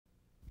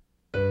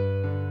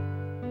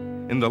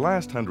In the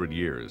last 100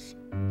 years,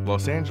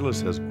 Los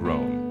Angeles has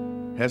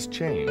grown, has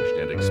changed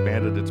and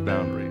expanded its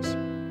boundaries.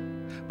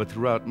 But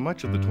throughout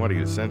much of the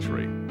 20th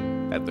century,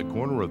 at the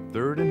corner of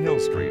 3rd and Hill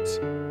Streets,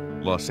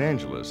 Los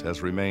Angeles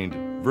has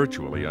remained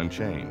virtually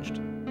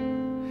unchanged.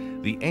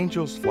 The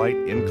Angels Flight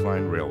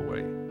Incline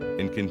Railway,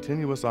 in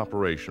continuous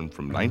operation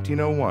from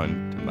 1901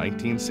 to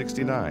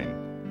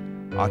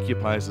 1969,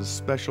 occupies a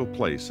special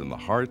place in the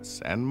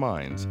hearts and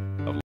minds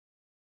of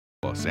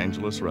Los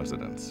Angeles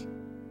residents.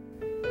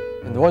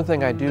 And the one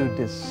thing I do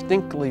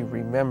distinctly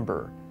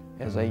remember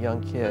as a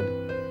young kid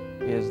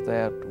is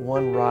that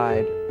one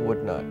ride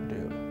would not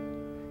do.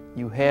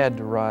 You had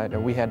to ride, or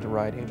we had to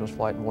ride Angels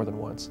Flight more than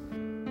once.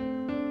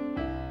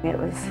 It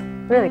was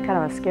really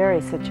kind of a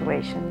scary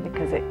situation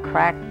because it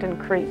cracked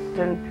and creaked,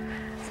 and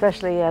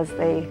especially as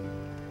they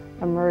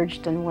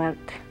emerged and went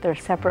their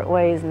separate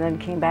ways and then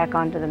came back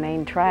onto the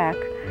main track.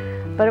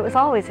 But it was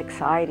always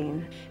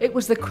exciting. It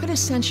was the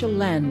quintessential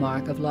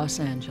landmark of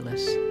Los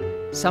Angeles.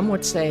 Some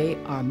would say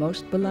our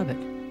most beloved.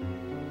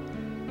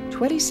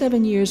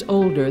 27 years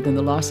older than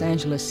the Los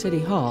Angeles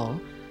City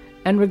Hall,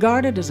 and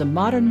regarded as a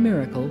modern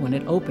miracle when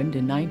it opened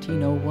in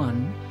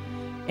 1901,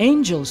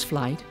 Angels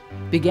Flight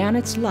began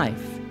its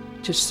life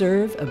to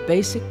serve a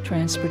basic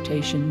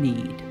transportation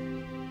need.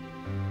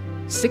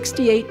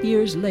 68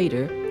 years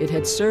later, it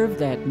had served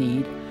that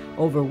need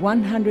over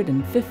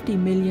 150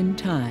 million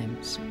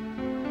times.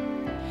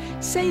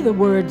 Say the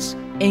words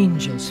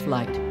Angels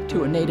Flight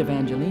to a native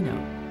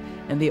Angelino,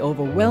 and the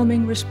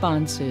overwhelming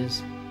response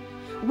is,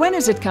 when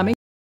is it coming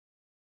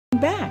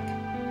back?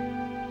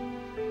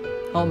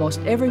 Almost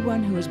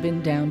everyone who has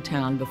been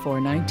downtown before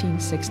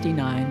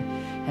 1969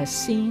 has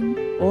seen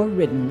or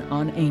ridden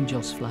on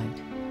Angels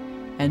Flight,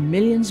 and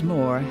millions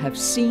more have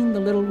seen the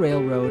little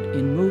railroad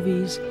in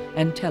movies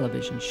and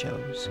television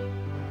shows.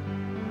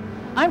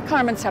 I'm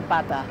Carmen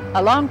Zapata,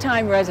 a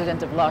longtime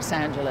resident of Los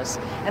Angeles,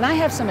 and I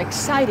have some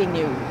exciting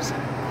news.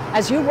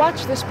 As you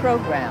watch this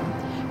program,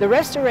 the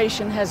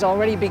restoration has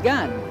already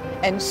begun,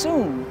 and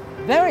soon,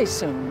 very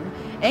soon,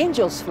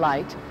 Angels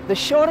Flight, the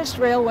shortest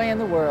railway in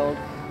the world,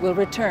 will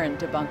return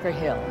to Bunker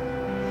Hill.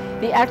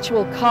 The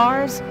actual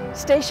cars,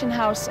 station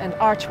house, and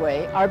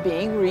archway are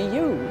being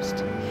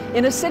reused.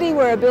 In a city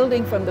where a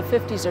building from the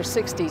 50s or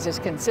 60s is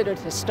considered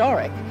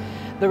historic,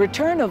 the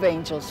return of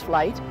Angels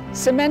Flight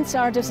cements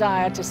our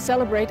desire to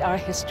celebrate our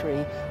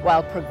history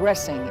while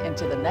progressing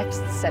into the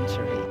next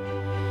century.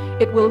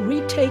 It will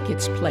retake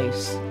its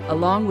place,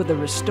 along with the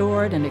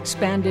restored and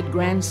expanded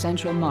Grand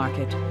Central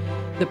Market,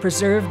 the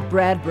preserved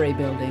Bradbury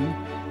Building,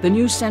 the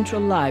new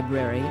Central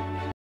Library,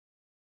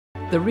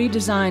 the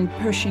redesigned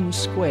Pershing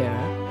Square,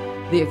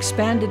 the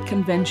expanded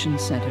Convention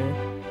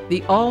Center,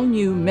 the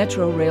all-new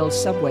Metro Rail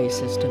subway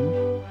system,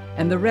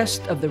 and the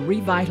rest of the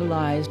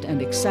revitalized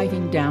and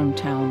exciting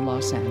downtown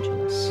Los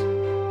Angeles.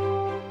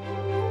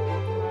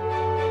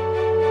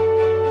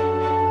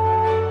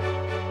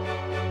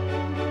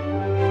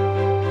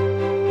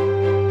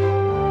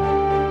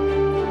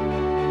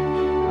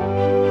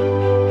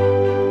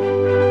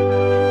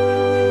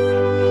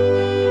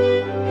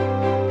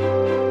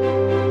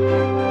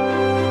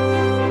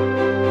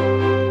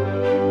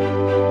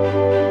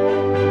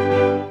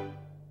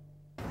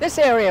 This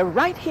area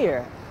right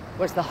here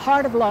was the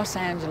heart of Los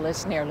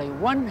Angeles nearly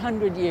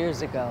 100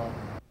 years ago.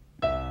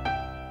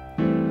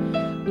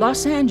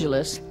 Los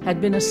Angeles had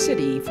been a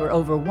city for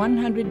over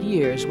 100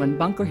 years when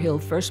Bunker Hill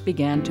first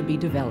began to be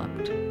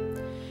developed.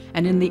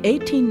 And in the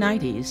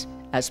 1890s,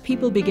 as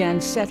people began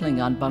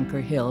settling on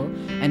Bunker Hill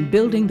and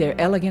building their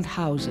elegant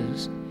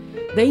houses,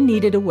 they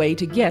needed a way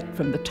to get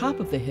from the top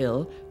of the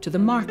hill to the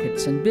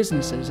markets and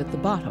businesses at the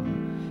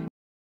bottom,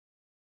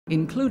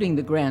 including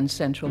the Grand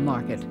Central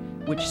Market,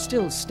 which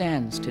still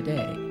stands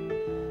today.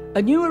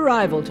 A new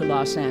arrival to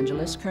Los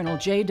Angeles, Colonel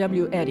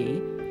J.W.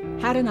 Eddy,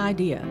 had an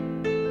idea.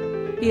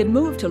 He had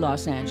moved to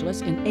Los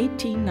Angeles in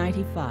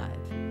 1895.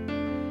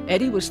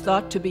 Eddy was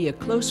thought to be a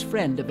close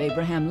friend of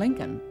Abraham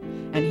Lincoln,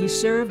 and he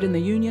served in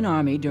the Union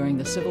Army during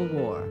the Civil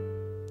War.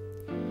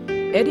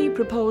 Eddy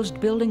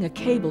proposed building a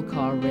cable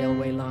car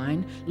railway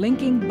line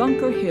linking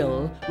Bunker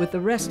Hill with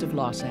the rest of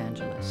Los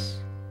Angeles.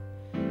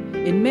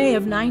 In May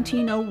of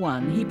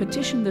 1901, he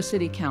petitioned the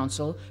City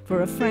Council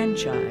for a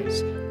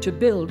franchise to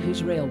build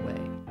his railway.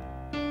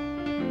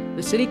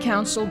 The City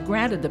Council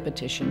granted the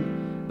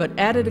petition, but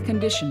added a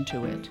condition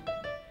to it.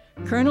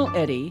 Colonel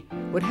Eddy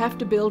would have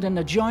to build an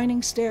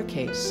adjoining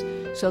staircase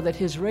so that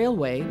his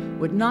railway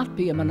would not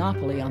be a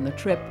monopoly on the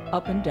trip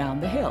up and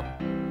down the hill.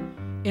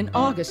 In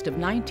August of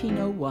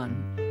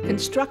 1901,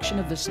 construction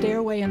of the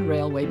stairway and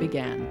railway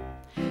began,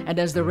 and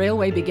as the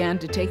railway began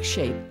to take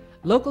shape,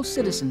 local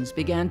citizens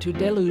began to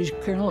deluge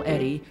Colonel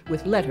Eddy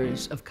with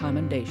letters of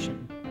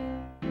commendation.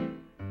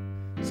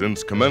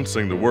 Since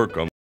commencing the work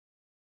on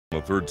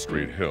the 3rd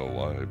Street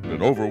Hill, I've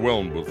been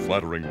overwhelmed with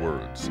flattering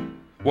words.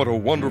 What a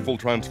wonderful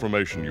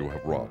transformation you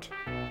have wrought.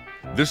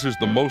 This is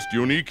the most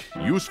unique,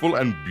 useful,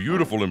 and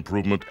beautiful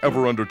improvement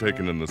ever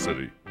undertaken in the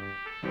city.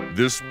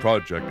 This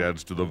project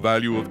adds to the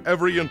value of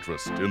every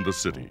interest in the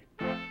city.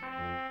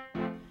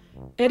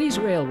 Eddy's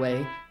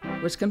railway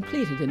was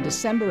completed in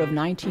December of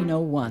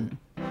 1901,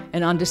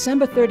 and on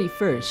December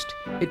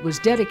 31st, it was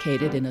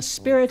dedicated in a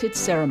spirited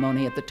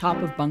ceremony at the top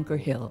of Bunker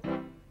Hill.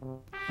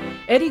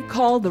 Eddie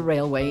called the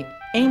railway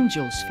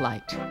Angel's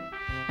Flight,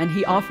 and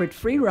he offered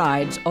free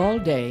rides all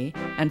day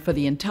and for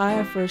the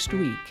entire first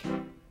week.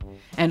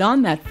 And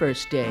on that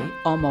first day,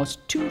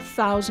 almost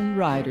 2,000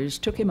 riders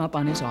took him up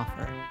on his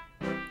offer.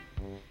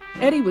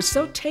 Eddie was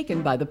so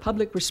taken by the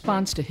public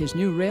response to his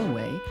new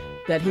railway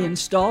that he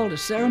installed a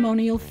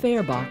ceremonial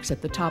fare box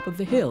at the top of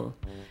the hill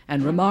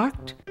and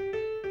remarked,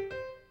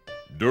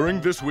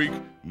 "During this week,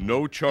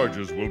 no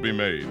charges will be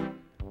made,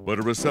 but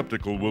a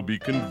receptacle will be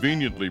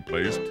conveniently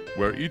placed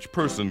where each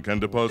person can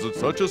deposit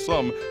such a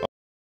sum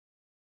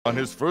on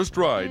his first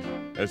ride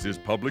as his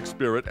public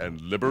spirit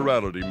and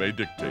liberality may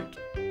dictate."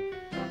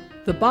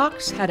 The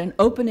box had an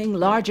opening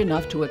large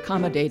enough to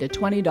accommodate a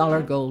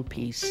 $20 gold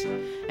piece,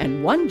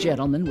 and one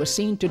gentleman was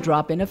seen to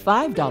drop in a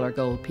 $5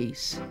 gold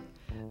piece.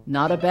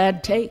 Not a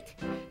bad take,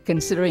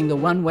 considering the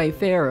one-way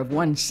fare of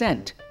 1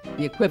 cent,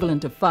 the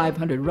equivalent of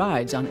 500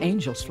 rides on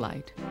Angel's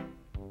Flight.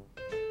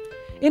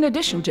 In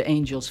addition to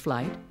Angel's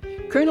Flight,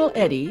 Colonel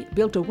Eddie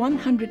built a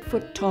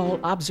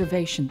 100-foot-tall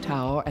observation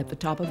tower at the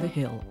top of the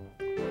hill.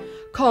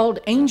 Called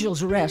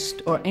Angel's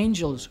Rest or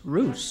Angel's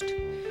Roost,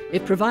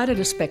 it provided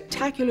a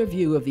spectacular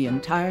view of the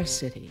entire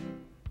city.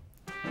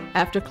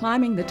 After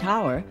climbing the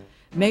tower,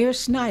 Mayor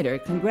Snyder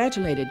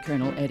congratulated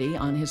Colonel Eddie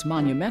on his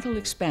monumental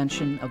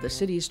expansion of the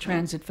city's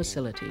transit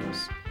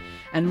facilities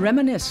and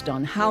reminisced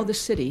on how the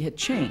city had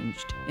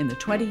changed in the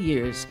 20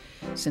 years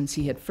since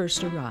he had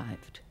first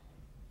arrived.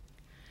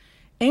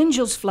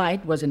 Angel's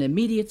Flight was an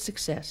immediate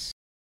success.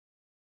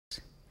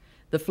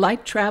 The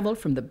flight traveled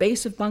from the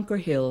base of Bunker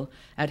Hill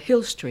at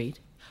Hill Street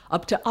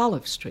up to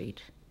Olive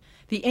Street.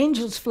 The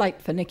Angel's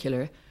Flight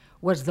funicular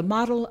was the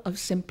model of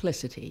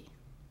simplicity.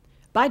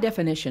 By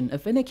definition, a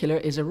funicular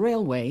is a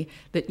railway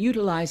that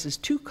utilizes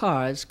 2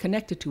 cars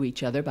connected to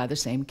each other by the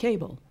same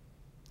cable.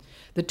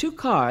 The 2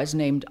 cars,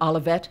 named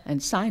Olivet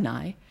and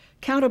Sinai,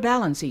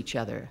 counterbalance each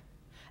other.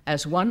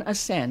 As one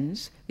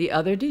ascends, the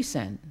other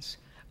descends,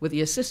 with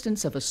the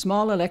assistance of a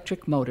small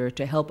electric motor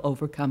to help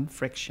overcome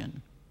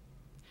friction.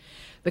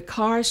 The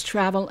cars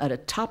travel at a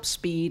top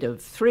speed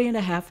of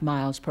 3.5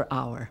 miles per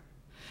hour,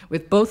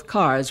 with both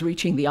cars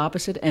reaching the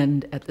opposite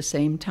end at the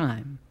same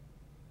time.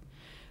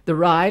 The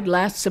ride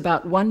lasts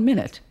about 1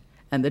 minute,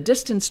 and the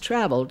distance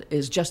traveled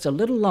is just a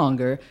little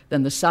longer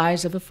than the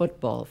size of a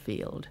football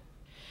field.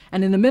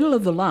 And in the middle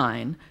of the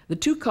line, the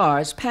 2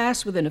 cars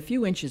pass within a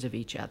few inches of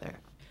each other.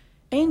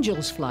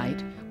 Angel's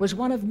Flight was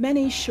one of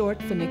many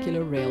short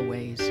funicular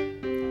railways.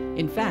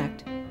 In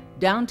fact,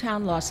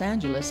 downtown Los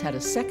Angeles had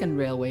a second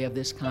railway of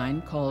this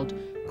kind called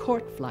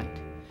Court Flight,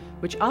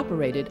 which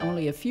operated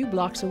only a few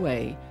blocks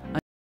away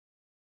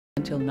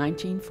until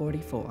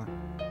 1944.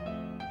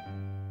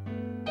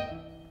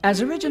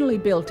 As originally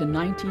built in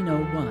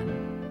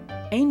 1901,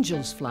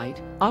 Angel's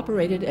Flight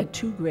operated at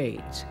 2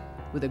 grades,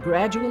 with a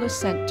gradual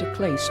ascent to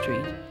Clay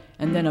Street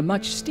and then a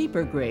much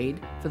steeper grade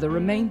for the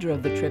remainder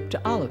of the trip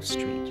to Olive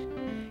Street.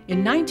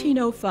 In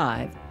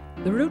 1905,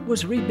 the route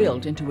was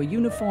rebuilt into a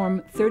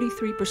uniform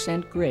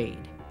 33%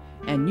 grade,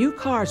 and new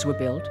cars were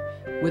built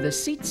with a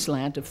seat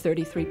slant of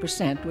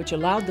 33%, which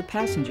allowed the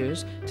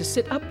passengers to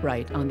sit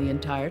upright on the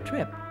entire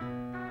trip.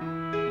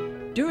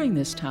 During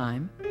this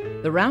time,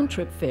 the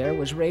round-trip fare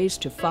was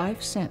raised to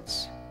 5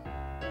 cents.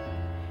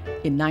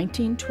 In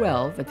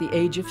 1912, at the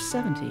age of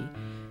 70,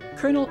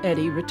 Colonel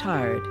Eddie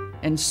retired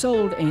and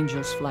sold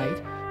Angel's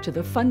Flight to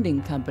the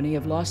Funding Company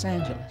of Los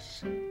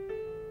Angeles.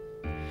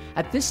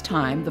 At this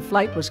time, the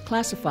flight was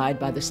classified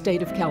by the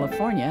state of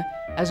California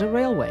as a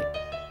railway,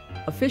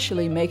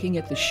 officially making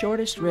it the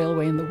shortest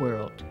railway in the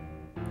world.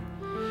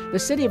 The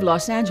city of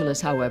Los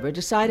Angeles, however,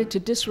 decided to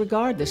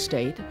disregard the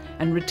state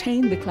and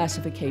retain the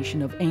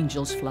classification of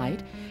Angel's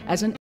Flight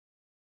as an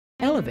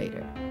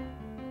elevator.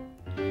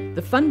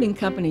 The Funding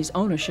Company's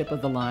ownership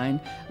of the line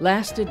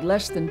lasted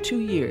less than 2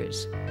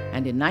 years,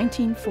 and in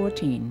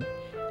 1914,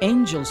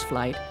 Angel's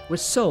Flight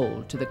was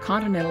sold to the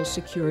Continental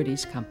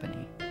Securities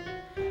Company.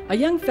 A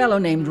young fellow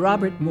named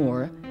Robert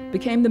Moore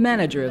became the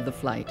manager of the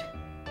flight,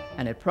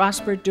 and it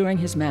prospered during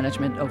his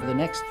management over the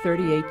next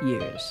 38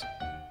 years.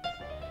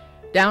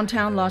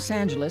 Downtown Los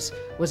Angeles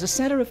was a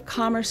center of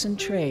commerce and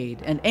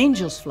trade, and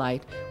Angel's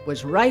Flight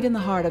was right in the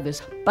heart of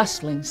this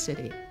bustling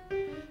city.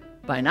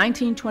 By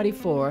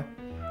 1924,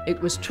 it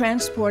was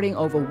transporting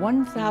over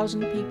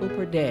 1,000 people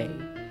per day,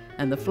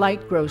 and the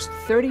flight grossed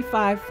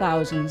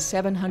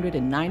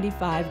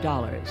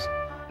 $35,795,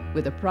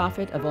 with a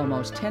profit of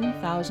almost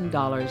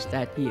 $10,000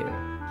 that year.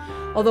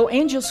 Although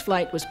Angel's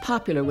Flight was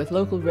popular with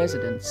local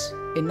residents,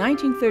 in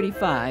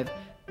 1935,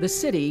 the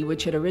city,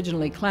 which had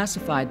originally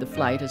classified the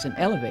flight as an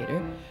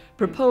elevator,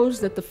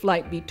 proposed that the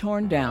flight be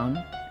torn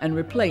down and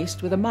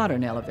replaced with a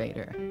modern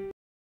elevator.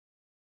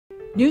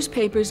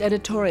 Newspapers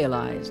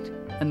editorialized,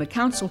 and the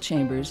council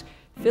chambers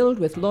filled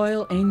with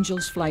loyal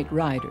Angel's Flight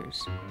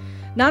riders.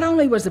 Not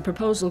only was the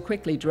proposal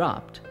quickly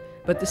dropped,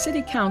 but the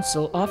city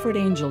council offered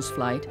Angel's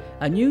Flight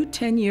a new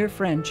 10-year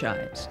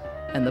franchise,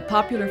 and the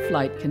popular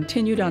flight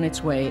continued on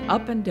its way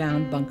up and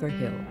down Bunker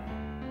Hill.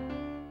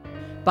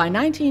 By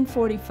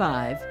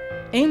 1945,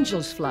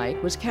 Angel's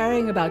Flight was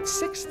carrying about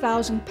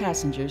 6,000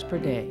 passengers per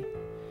day.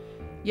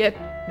 Yet,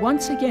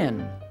 once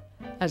again,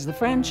 as the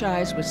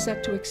franchise was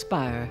set to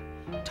expire,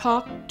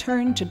 talk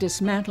turned to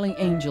dismantling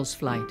Angel's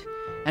Flight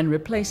and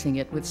replacing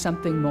it with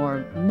something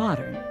more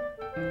modern.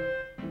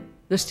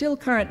 The still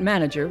current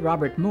manager,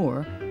 Robert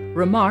Moore,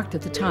 remarked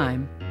at the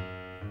time,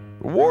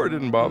 "The war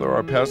didn't bother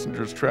our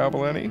passengers'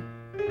 travel any.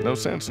 No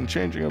sense in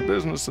changing a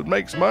business that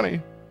makes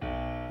money.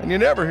 And you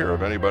never hear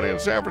of anybody in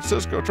San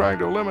Francisco trying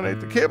to eliminate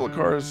the cable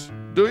cars,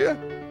 do you?"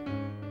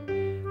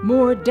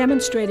 Moore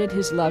demonstrated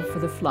his love for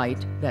the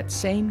flight that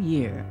same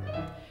year.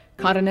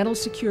 Continental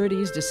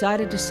Securities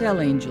decided to sell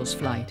Angel's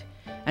Flight,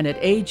 and at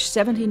age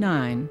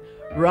 79,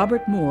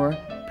 Robert Moore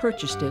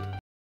purchased it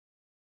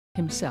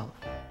himself.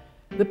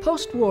 The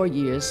post-war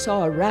years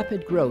saw a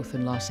rapid growth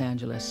in Los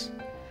Angeles,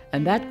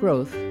 and that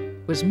growth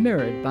was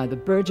mirrored by the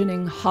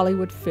burgeoning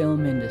Hollywood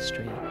film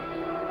industry.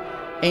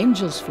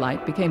 Angel's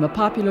Flight became a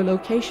popular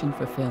location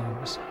for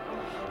films.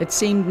 It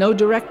seemed no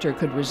director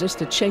could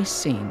resist a chase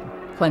scene,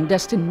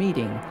 clandestine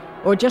meeting,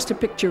 or just a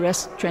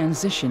picturesque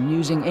transition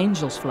using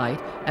Angel's Flight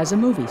as a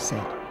movie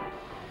set.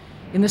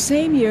 In the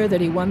same year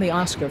that he won the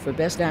Oscar for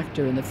Best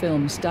Actor in the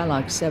film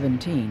Stalag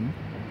 17,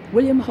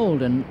 William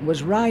Holden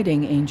was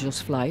riding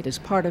Angel's Flight as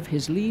part of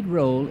his lead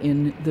role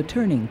in The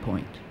Turning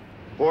Point.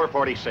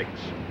 446,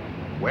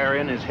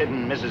 wherein is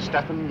hidden Mrs.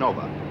 Stefan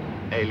Nova,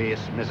 alias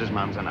Mrs.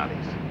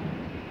 Manzanares.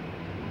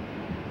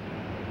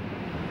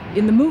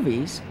 In the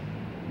movies,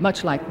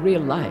 much like real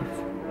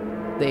life,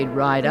 they'd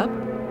ride up,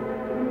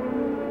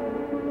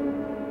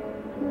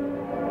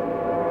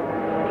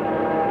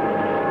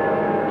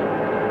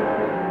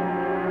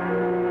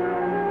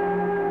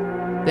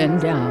 then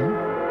down,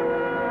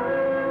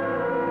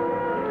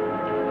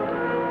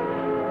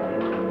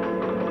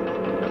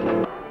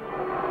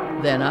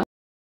 then up,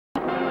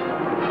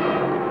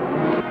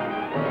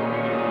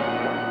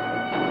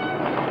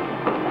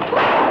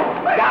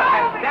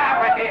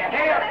 Stop it, do you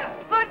hear?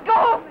 Let go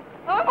of me!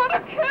 I'm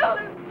gonna kill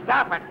him!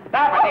 Stop it,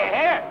 do you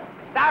hear?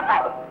 Stop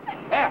it!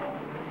 Here.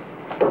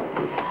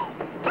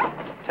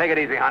 Take it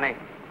easy, honey.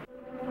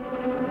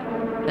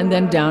 and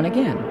then down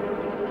again.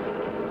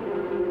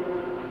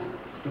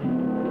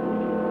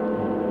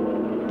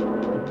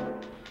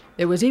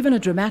 There was even a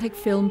dramatic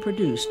film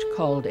produced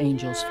called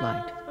Angel's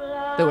Flight,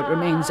 though it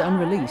remains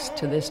unreleased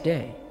to this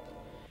day.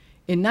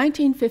 In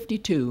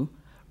 1952,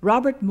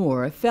 Robert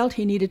Moore felt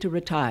he needed to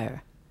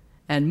retire,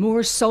 and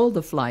Moore sold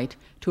the flight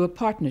to a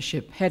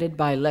partnership headed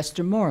by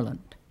Lester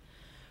Moreland.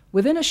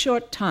 Within a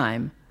short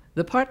time,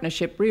 the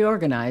partnership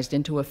reorganized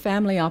into a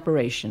family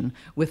operation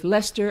with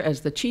Lester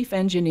as the chief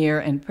engineer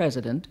and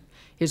president,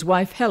 his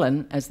wife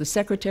Helen as the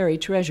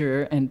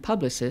secretary-treasurer and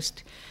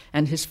publicist,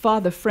 and his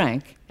father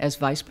Frank as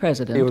vice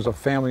president. It was a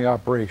family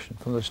operation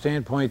from the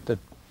standpoint that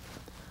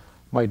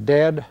my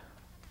dad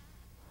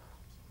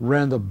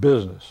ran the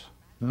business,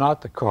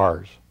 not the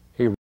cars.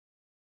 He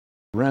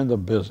ran the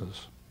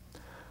business.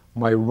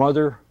 My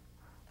mother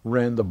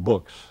ran the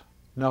books.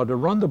 Now, to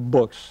run the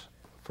books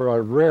for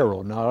a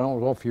railroad, now I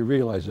don't know if you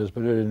realize this,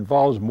 but it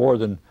involves more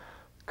than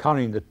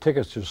counting the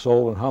tickets you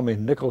sold and how many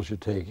nickels you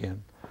take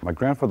in. My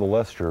grandfather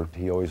Lester,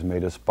 he always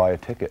made us buy a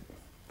ticket.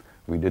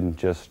 We didn't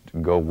just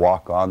go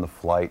walk on the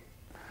flight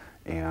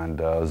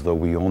and as though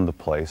we owned the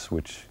place,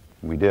 which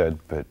we did,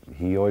 but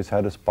he always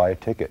had us buy a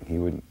ticket. He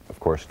would, of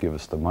course, give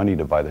us the money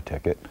to buy the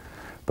ticket,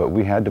 but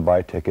we had to buy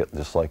a ticket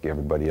just like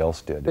everybody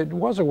else did. It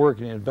was a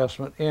working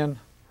investment, and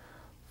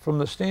from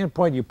the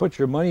standpoint you put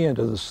your money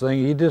into this thing,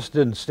 you just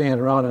didn't stand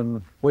around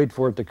and wait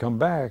for it to come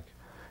back.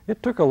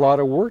 It took a lot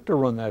of work to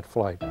run that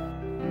flight.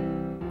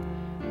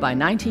 By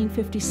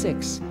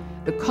 1956,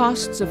 the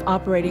costs of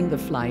operating the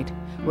flight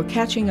were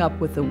catching up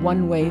with the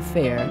one-way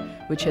fare,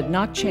 which had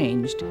not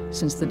changed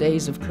since the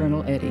days of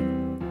Colonel Eddy.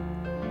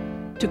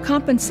 To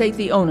compensate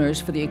the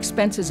owners for the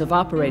expenses of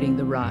operating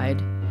the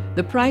ride,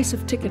 the price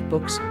of ticket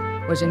books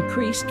was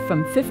increased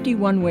from 50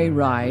 one-way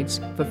rides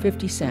for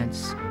 50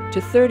 cents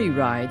to 30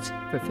 rides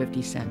for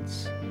 50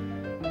 cents.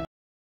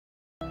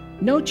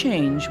 No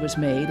change was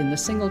made in the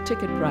single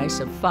ticket price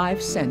of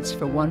 5 cents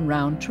for one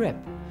round trip,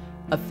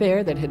 a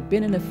fare that had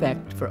been in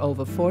effect for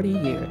over 40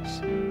 years.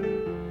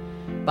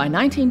 By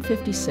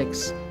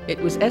 1956, it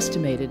was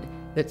estimated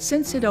that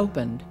since it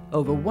opened,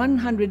 over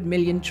 100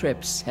 million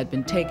trips had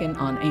been taken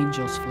on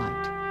Angel's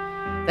Flight.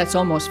 That's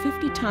almost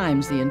 50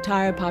 times the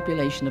entire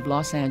population of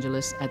Los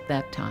Angeles at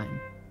that time.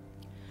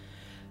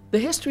 The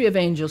history of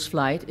Angel's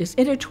Flight is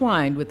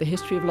intertwined with the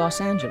history of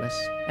Los Angeles,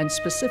 and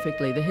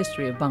specifically the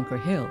history of Bunker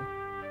Hill.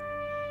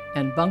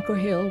 And Bunker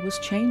Hill was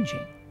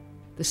changing.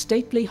 The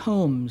stately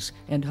homes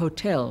and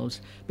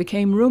hotels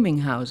became rooming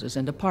houses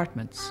and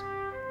apartments.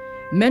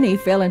 Many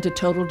fell into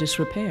total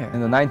disrepair.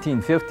 In the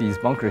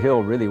 1950s, Bunker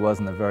Hill really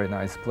wasn't a very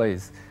nice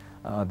place.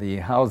 The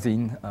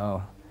housing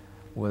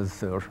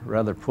was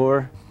rather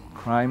poor.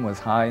 Crime was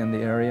high in the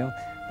area.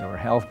 There were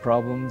health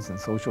problems and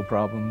social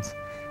problems,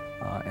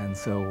 and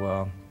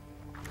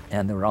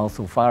there were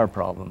also fire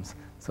problems.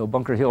 So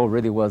Bunker Hill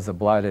really was a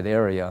blighted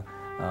area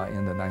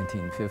in the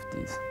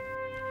 1950s.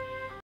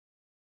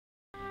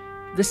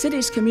 The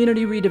city's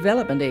Community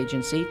Redevelopment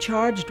Agency,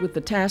 charged with the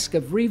task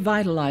of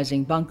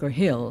revitalizing Bunker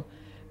Hill,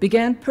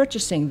 began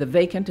purchasing the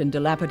vacant and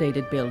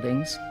dilapidated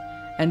buildings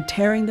and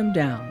tearing them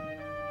down.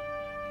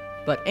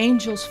 But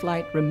Angel's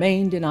Flight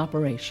remained in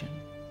operation.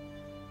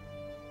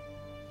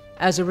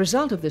 As a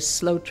result of this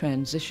slow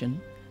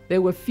transition,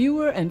 there were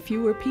fewer and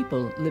fewer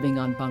people living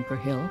on Bunker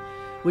Hill,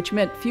 which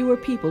meant fewer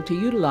people to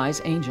utilize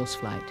Angel's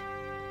Flight.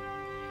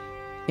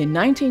 In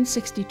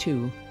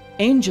 1962,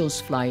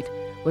 Angel's Flight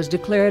was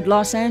declared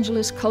Los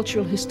Angeles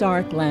Cultural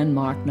Historic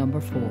Landmark No.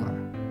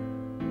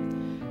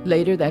 4.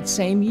 Later that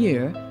same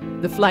year,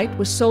 the flight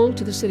was sold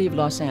to the City of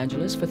Los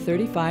Angeles for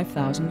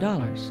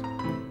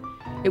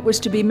 $35,000. It was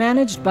to be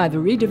managed by the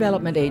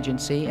Redevelopment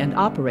Agency and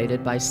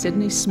operated by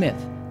Sidney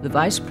Smith, the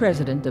Vice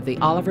President of the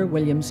Oliver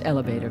Williams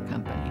Elevator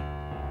Company.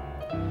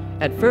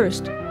 At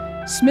first,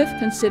 Smith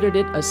considered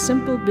it a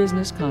simple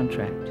business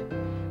contract,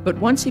 but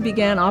once he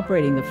began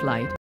operating the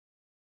flight,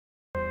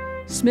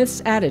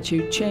 Smith's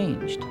attitude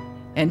changed,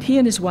 and he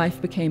and his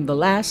wife became the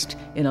last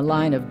in a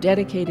line of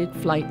dedicated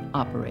flight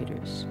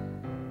operators.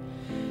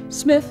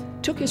 Smith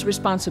took his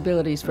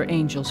responsibilities for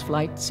Angel's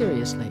Flight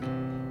seriously,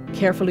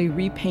 carefully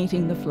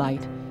repainting the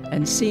flight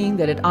and seeing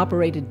that it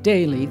operated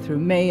daily through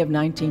May of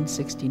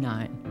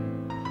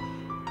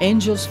 1969.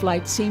 Angel's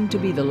Flight seemed to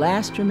be the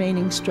last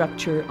remaining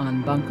structure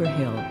on Bunker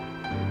Hill.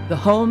 The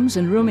homes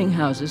and rooming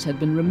houses had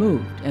been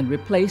removed and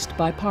replaced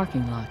by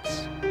parking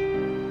lots.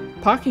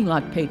 Parking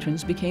lot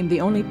patrons became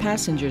the only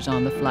passengers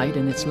on the flight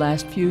in its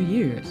last few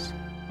years.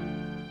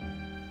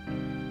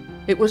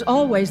 It was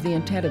always the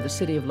intent of the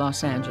City of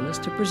Los Angeles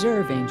to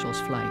preserve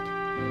Angel's Flight,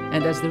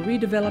 and as the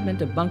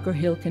redevelopment of Bunker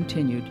Hill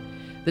continued,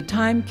 the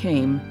time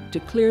came to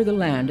clear the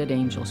land at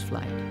Angel's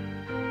Flight.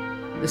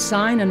 The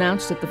sign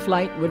announced that the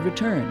flight would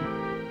return,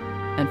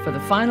 and for the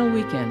final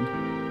weekend,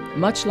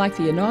 much like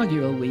the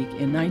inaugural week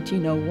in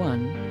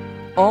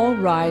 1901, all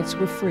rides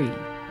were free.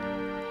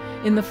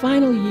 In the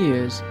final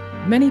years,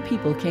 many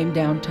people came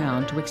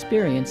downtown to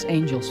experience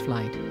Angel's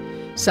Flight,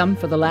 some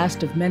for the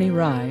last of many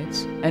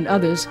rides, and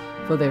others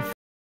for their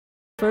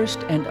first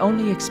and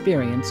only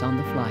experience on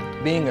the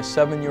flight. Being a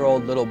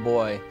 7-year-old little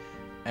boy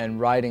and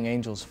riding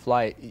Angel's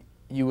Flight,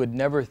 you would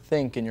never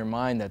think in your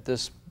mind that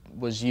this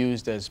was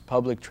used as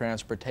public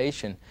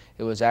transportation.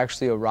 It was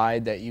actually a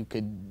ride that you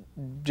could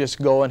just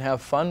go and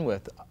have fun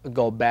with,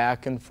 go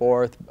back and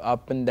forth,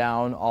 up and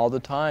down all the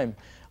time.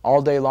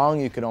 All day long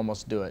you could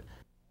almost do it.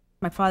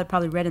 My father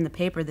probably read in the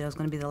paper that it was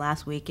going to be the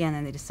last weekend,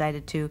 and they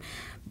decided to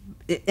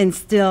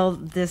instill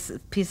this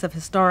piece of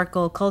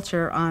historical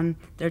culture on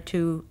their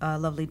two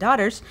lovely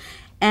daughters.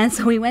 And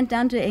so we went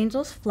down to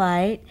Angel's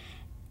Flight,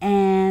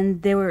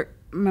 and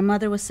my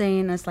mother was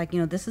saying us, like, you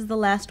know, this is the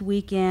last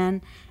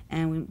weekend,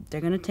 and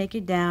they're going to take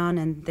it down,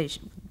 and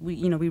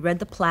we read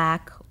the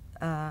plaque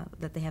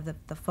that they have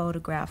the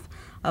photograph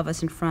of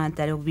us in front,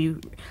 that it will be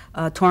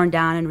torn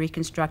down and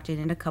reconstructed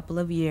in a couple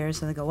of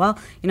years. And they go, well,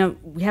 you know,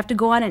 we have to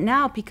go on it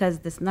now because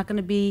it's not going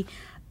to be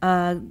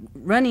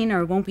running,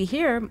 or won't be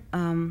here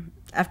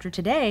after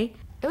today.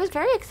 It was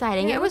very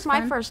exciting. Yeah, it was my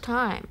fun. first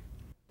time.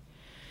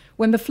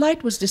 When the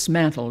flight was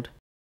dismantled,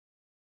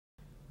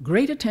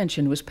 great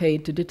attention was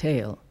paid to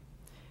detail.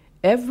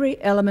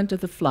 Every element of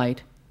the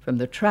flight, from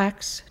the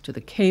tracks to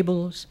the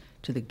cables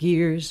to the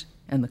gears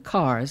and the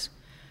cars,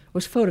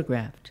 was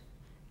photographed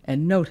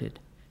and noted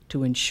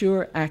to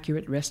ensure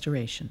accurate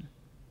restoration.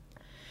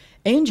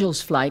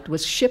 Angel's Flight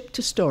was shipped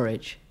to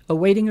storage,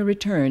 awaiting a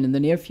return in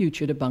the near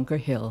future to Bunker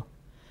Hill.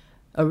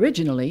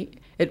 Originally,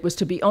 it was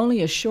to be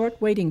only a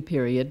short waiting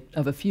period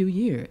of a few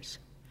years,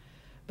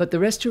 but the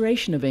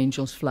restoration of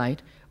Angel's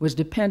Flight was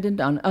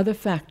dependent on other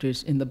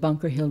factors in the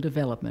Bunker Hill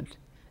development,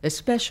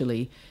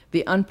 especially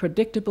the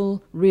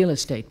unpredictable real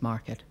estate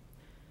market.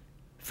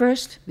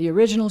 First, the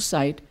original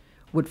site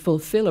would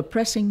fulfill a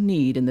pressing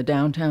need in the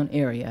downtown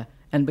area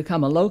and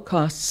become a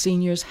low-cost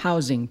seniors'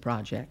 housing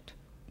project.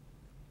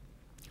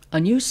 A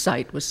new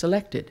site was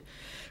selected,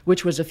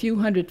 which was a few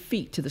hundred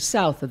feet to the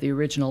south of the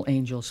original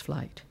Angel's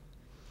Flight.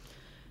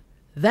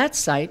 That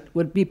site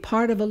would be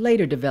part of a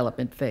later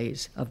development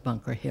phase of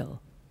Bunker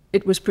Hill.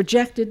 It was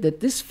projected that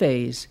this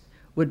phase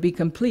would be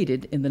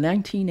completed in the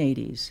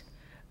 1980s,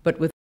 but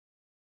with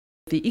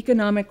the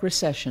economic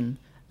recession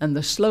and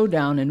the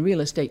slowdown in real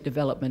estate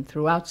development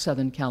throughout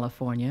Southern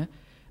California,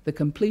 the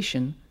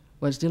completion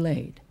was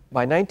delayed.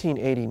 By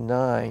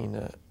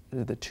 1989,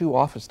 the 2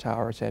 office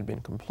towers had been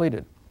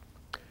completed,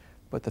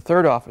 but the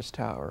 3rd office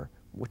tower,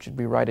 which would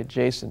be right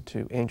adjacent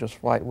to Angel's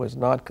Flight, was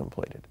not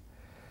completed.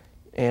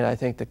 And I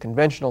think the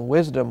conventional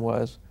wisdom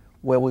was,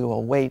 well, we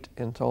will wait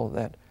until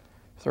that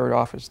 3rd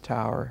office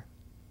tower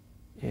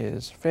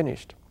is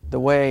finished. The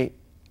way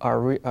our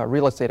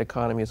real estate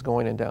economy is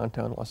going in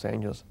downtown Los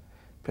Angeles,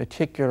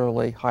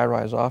 particularly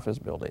high-rise office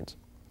buildings,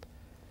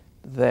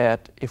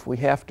 that if we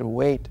have to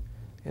wait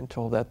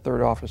until that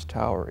 3rd office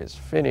tower is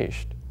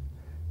finished,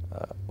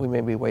 we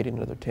may be waiting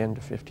another 10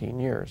 to 15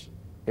 years,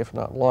 if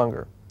not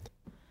longer.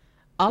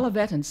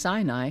 Olivet and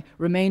Sinai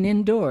remain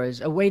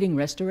indoors awaiting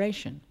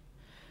restoration.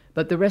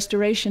 But the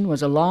restoration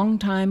was a long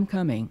time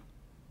coming.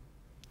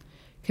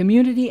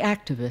 Community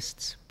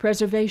activists,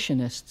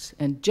 preservationists,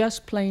 and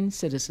just plain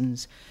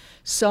citizens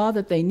saw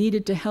that they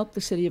needed to help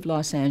the city of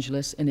Los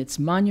Angeles in its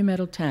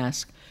monumental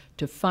task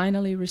to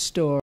finally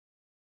restore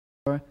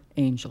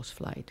Angel's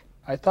Flight.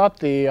 I thought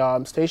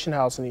the station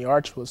house and the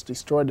arch was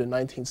destroyed in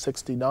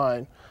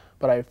 1969,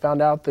 but I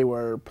found out they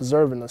were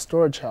preserved in the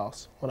storage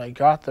house. When I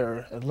got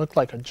there, it looked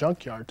like a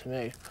junkyard to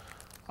me.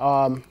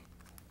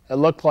 It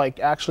looked like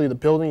actually the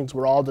buildings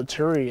were all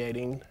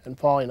deteriorating and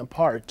falling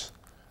apart.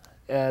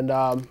 And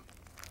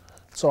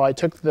so I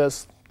took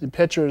the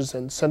pictures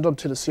and sent them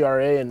to the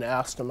CRA and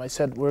asked them, I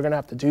said, we're going to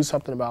have to do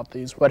something about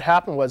these. What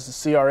happened was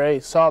the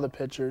CRA saw the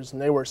pictures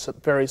and they were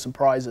very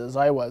surprised, as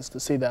I was, to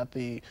see that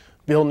the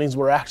buildings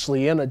were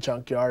actually in a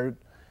junkyard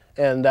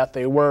and that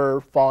they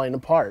were falling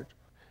apart.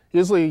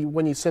 Usually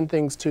when you send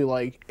things to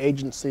like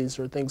agencies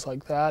or things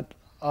like that,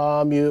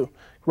 you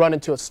run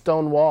into a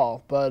stone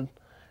wall, but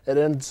it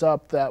ends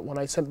up that when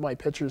I sent my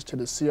pictures to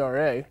the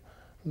CRA,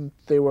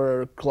 they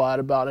were glad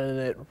about it, and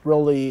it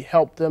really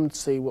helped them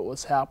see what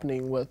was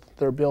happening with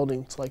their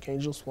buildings like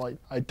Angel's Flight.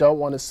 I don't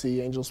want to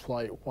see Angel's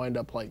Flight wind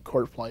up like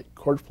Court Flight.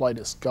 Court Flight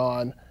is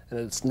gone and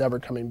it's never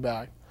coming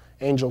back.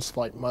 Angel's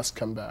Flight must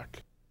come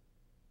back.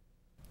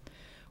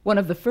 One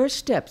of the first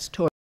steps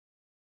toward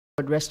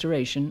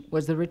restoration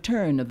was the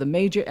return of the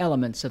major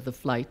elements of the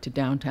flight to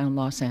downtown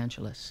Los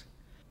Angeles.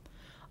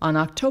 On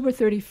October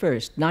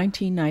 31st,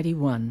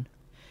 1991,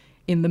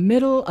 in the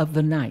middle of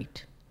the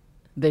night,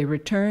 they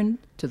returned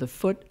to the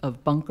foot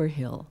of Bunker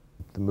Hill.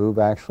 The move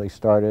actually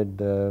started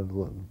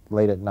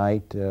late at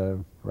night,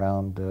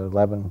 around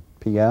 11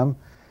 p.m.,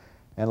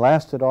 and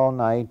lasted all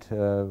night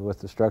with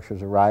the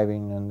structures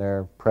arriving in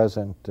their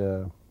present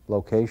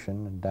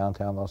location in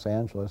downtown Los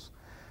Angeles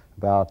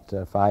about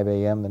 5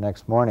 a.m. the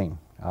next morning.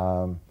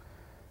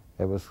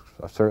 It was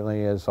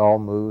certainly, as all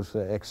moves,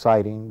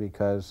 exciting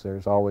because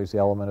there's always the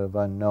element of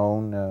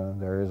unknown.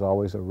 There is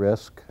always a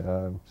risk,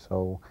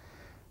 so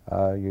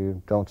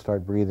you don't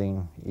start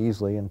breathing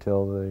easily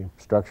until the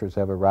structures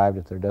have arrived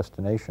at their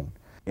destination.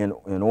 In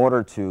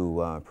order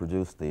to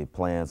produce the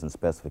plans and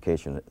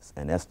specifications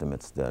and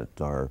estimates that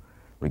are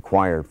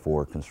required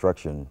for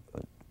construction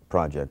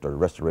project or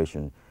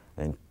restoration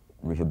and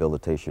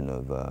rehabilitation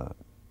of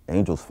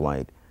Angel's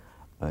Flight,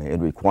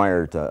 it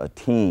required a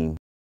team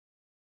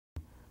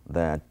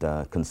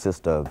that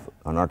consists of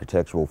an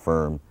architectural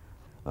firm,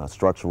 a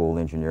structural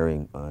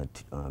engineering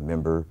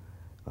member,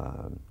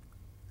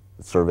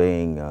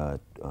 surveying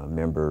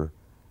member,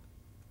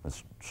 a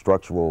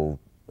structural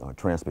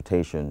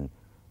transportation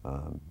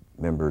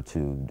member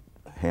to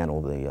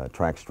handle the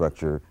track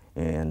structure,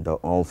 and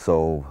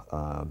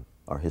also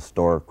our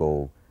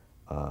historical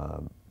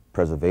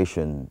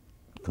preservation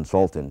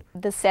consultant.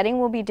 The setting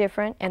will be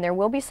different, and there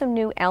will be some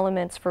new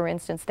elements. For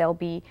instance, there'll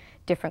be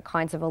different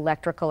kinds of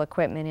electrical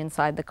equipment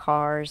inside the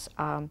cars,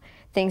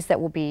 things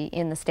that will be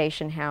in the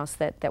station house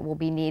that will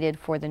be needed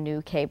for the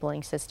new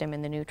cabling system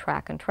and the new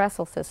track and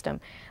trestle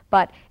system.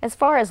 But as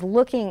far as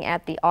looking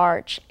at the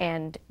arch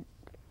and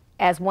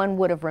as one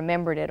would have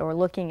remembered it, or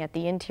looking at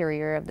the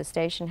interior of the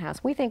station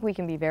house, we think we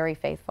can be very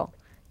faithful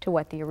to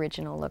what the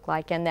original looked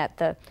like, and that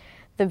the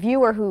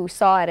viewer who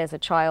saw it as a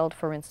child,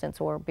 for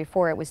instance, or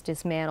before it was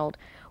dismantled,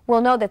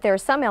 will know that there are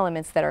some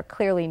elements that are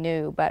clearly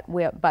new, but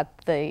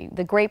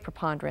the great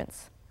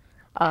preponderance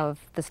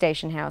of the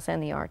station house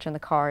and the arch and the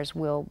cars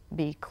will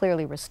be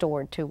clearly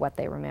restored to what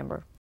they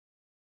remember.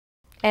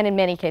 And in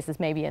many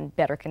cases, maybe in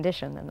better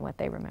condition than what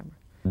they remember.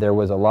 There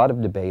was a lot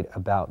of debate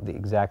about the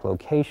exact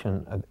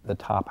location of the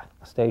top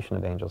station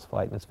of Angel's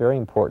Flight, and it's very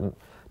important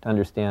to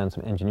understand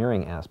some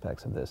engineering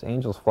aspects of this.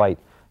 Angel's Flight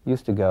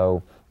used to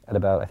go at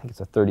about, I think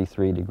it's a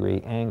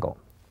 33-degree angle.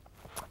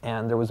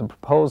 And there was a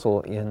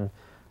proposal in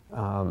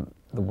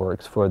the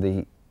works for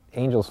the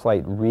Angel's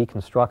Flight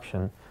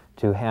reconstruction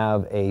to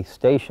have a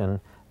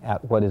station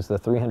at what is the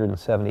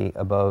 370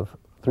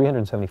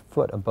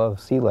 foot above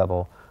sea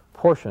level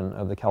portion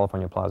of the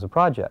California Plaza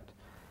project.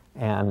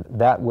 And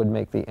that would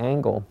make the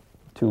angle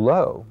too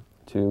low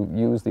to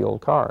use the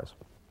old cars.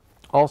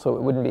 Also,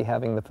 it wouldn't be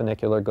having the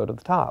funicular go to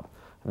the top,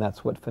 and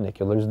that's what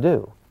funiculars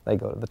do. They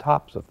go to the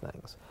tops of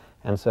things.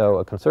 And so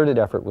a concerted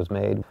effort was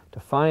made to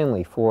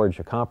finally forge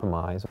a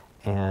compromise,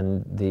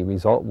 and the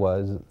result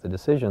was the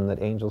decision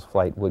that Angel's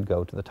Flight would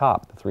go to the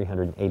top, the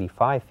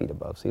 385 feet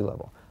above sea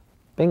level.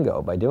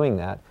 Bingo, by doing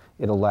that,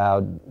 it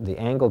allowed the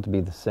angle to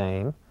be the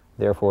same,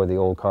 therefore the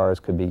old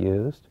cars could be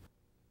used.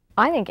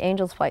 I think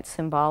Angel's Flight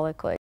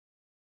symbolically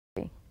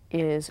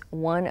is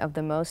one of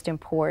the most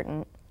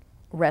important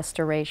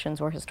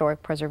restorations or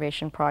historic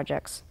preservation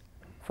projects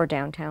for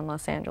downtown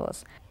Los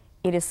Angeles.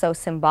 It is so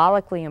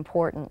symbolically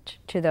important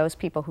to those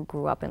people who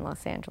grew up in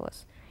Los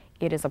Angeles.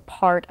 It is a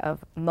part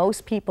of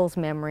most people's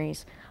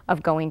memories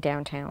of going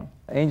downtown.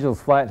 Angel's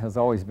Flight has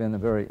always been a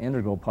very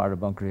integral part of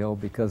Bunker Hill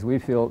because we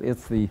feel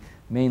it's the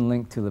main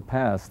link to the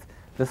past.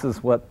 This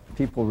is what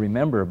people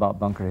remember about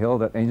Bunker Hill,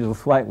 that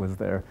Angel's Flight was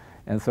there.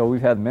 And so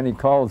we've had many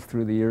calls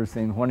through the years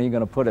saying, when are you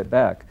going to put it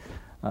back?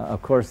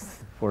 Of course,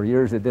 for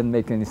years it didn't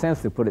make any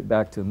sense to put it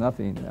back to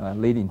nothing,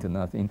 leading to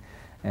nothing.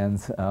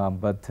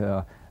 But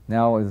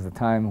now is the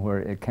time where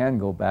it can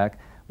go back.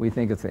 We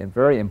think it's a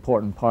very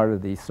important part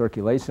of the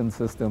circulation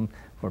system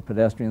for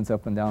pedestrians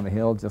up and down the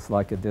hill, just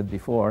like it did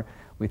before.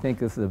 We think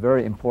this is a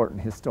very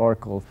important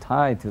historical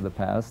tie to the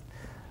past,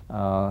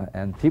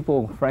 and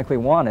people frankly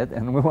want it,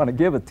 and we want to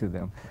give it to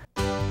them.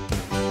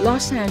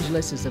 Los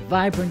Angeles is a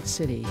vibrant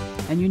city,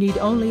 and you need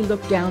only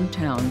look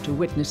downtown to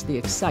witness the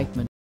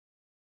excitement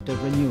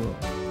of renewal.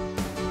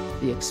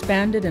 The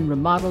expanded and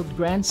remodeled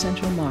Grand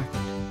Central Market,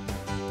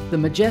 the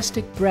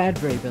majestic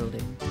Bradbury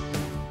Building,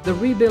 the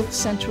rebuilt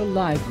Central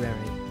Library,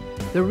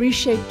 the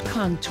reshaped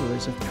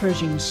contours of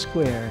Pershing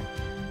Square,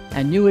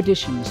 and new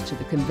additions to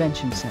the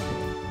Convention Center.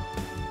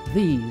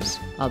 These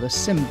are the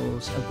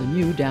symbols of the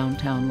new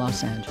downtown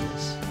Los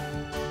Angeles.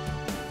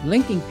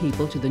 Linking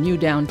people to the new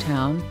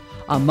downtown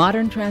are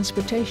modern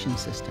transportation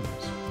systems.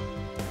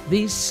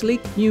 These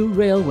sleek new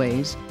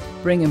railways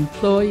bring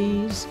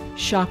employees,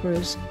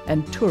 shoppers,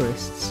 and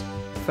tourists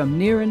from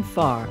near and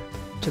far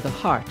to the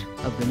heart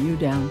of the new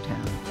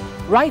downtown.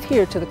 Right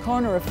here to the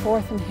corner of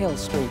 4th and Hill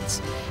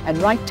Streets, and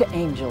right to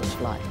Angels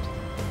Flight.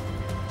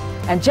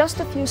 And just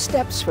a few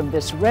steps from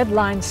this Red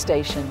Line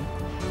station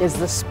is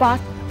the spot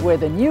where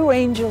the new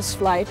Angels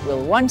Flight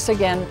will once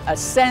again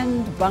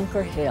ascend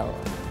Bunker Hill.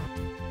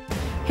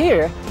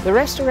 Here, the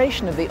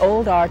restoration of the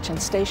old arch and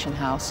station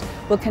house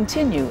will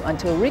continue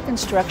until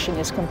reconstruction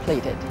is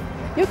completed.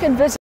 You can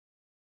visit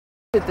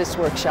this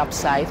workshop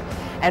site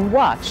and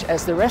watch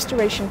as the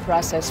restoration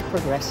process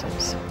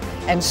progresses.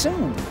 And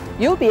soon,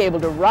 you'll be able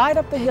to ride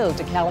up the hill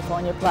to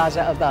California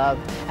Plaza above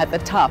at the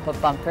top of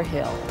Bunker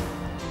Hill.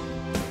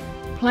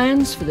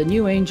 Plans for the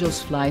new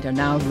Angels Flight are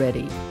now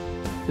ready.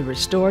 The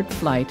restored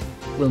flight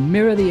will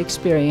mirror the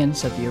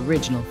experience of the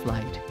original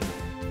flight.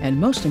 And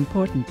most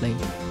importantly,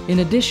 in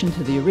addition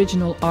to the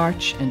original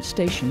arch and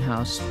station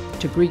house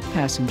to greet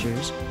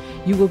passengers,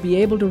 you will be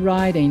able to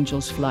ride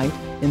Angels Flight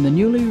in the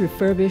newly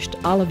refurbished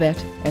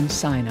Olivet and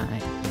Sinai.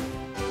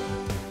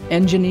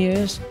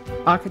 Engineers,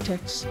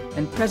 architects,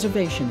 and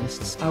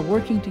preservationists are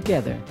working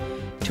together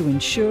to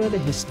ensure the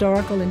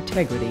historical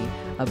integrity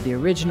of the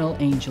original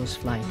Angels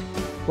Flight,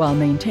 while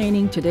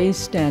maintaining today's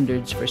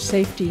standards for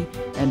safety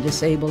and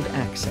disabled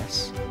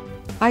access.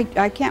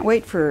 I can't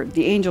wait for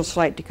the Angels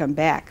Flight to come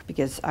back,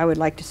 because I would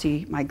like to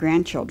see my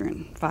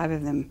grandchildren, 5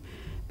 of them,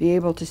 be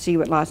able to see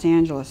what Los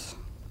Angeles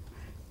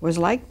was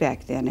like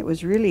back then. It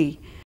was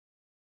really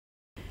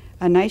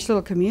a nice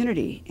little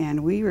community,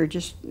 and we were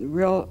just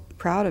real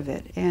proud of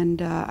it.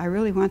 And I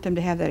really want them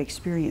to have that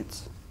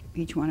experience,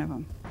 each one of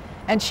them.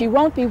 And she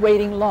won't be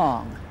waiting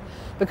long,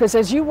 because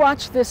as you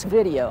watch this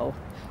video,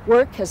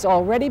 work has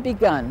already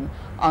begun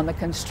on the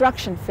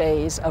construction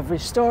phase of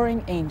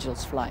restoring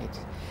Angels Flight.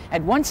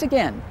 And once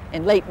again,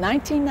 in late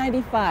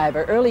 1995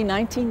 or early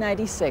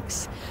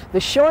 1996, the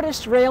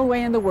shortest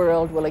railway in the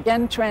world will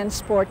again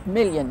transport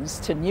millions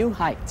to new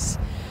heights,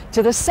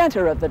 to the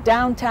center of the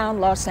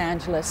downtown Los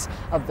Angeles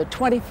of the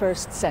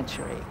 21st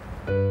century.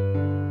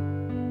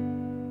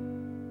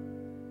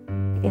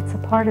 It's a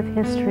part of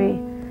history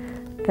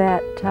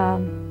that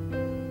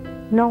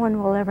no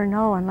one will ever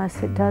know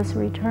unless it does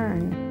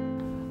return.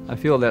 I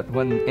feel that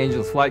when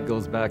Angels Flight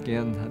goes back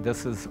in,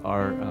 this is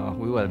our,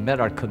 we would have met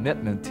our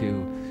commitment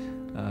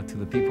to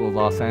the people of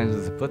Los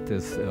Angeles to put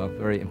this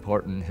very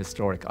important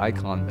historic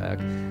icon back.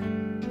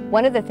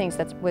 One of the things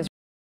that was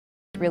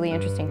really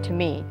interesting to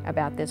me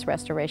about this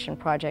restoration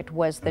project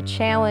was the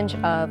challenge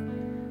of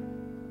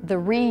the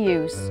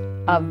reuse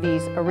of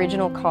these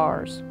original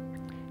cars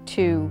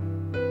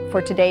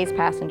for today's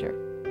passenger.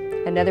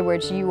 In other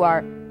words, you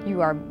are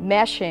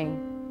meshing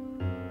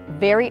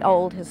very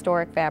old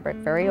historic fabric,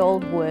 very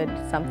old wood,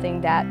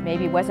 something that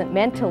maybe wasn't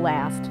meant to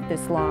last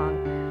this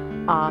long,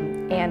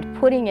 and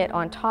putting it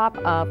on top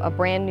of a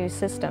brand new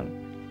system.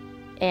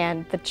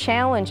 And the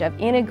challenge of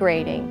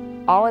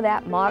integrating all of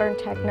that modern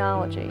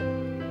technology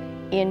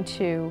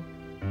into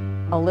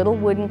a little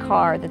wooden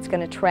car that's going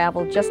to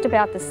travel just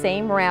about the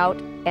same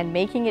route, and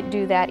making it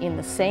do that in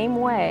the same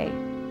way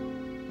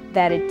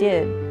that it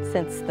did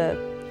since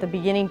the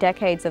beginning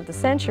decades of the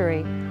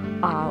century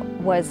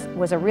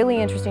was a really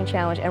interesting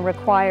challenge, and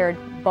required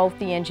both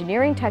the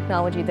engineering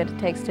technology that it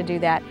takes to do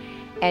that,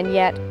 and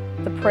yet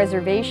the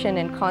preservation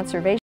and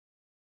conservation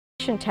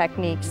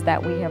techniques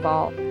that we have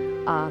all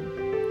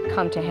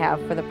come to have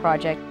for the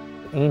project.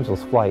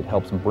 Angels Flight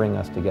helps bring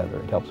us together.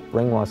 It helps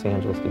bring Los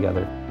Angeles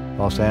together.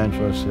 Los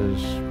Angeles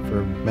has,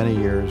 for many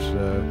years,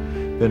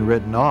 been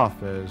written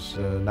off as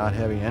not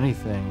having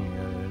anything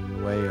in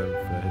the way of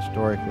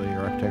historically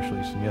or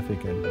architecturally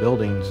significant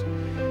buildings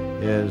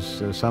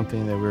is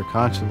something that we're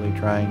constantly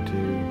trying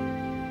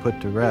to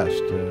put to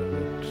rest.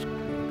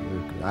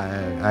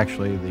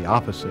 Actually, the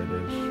opposite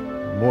is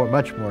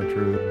much more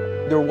true.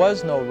 There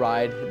was no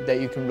ride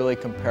that you can really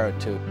compare it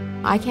to.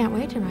 I can't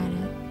wait to ride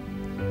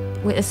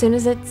it. As soon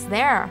as it's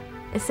there,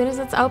 as soon as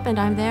it's opened,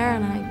 I'm there,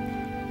 and I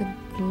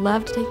would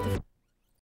love to take the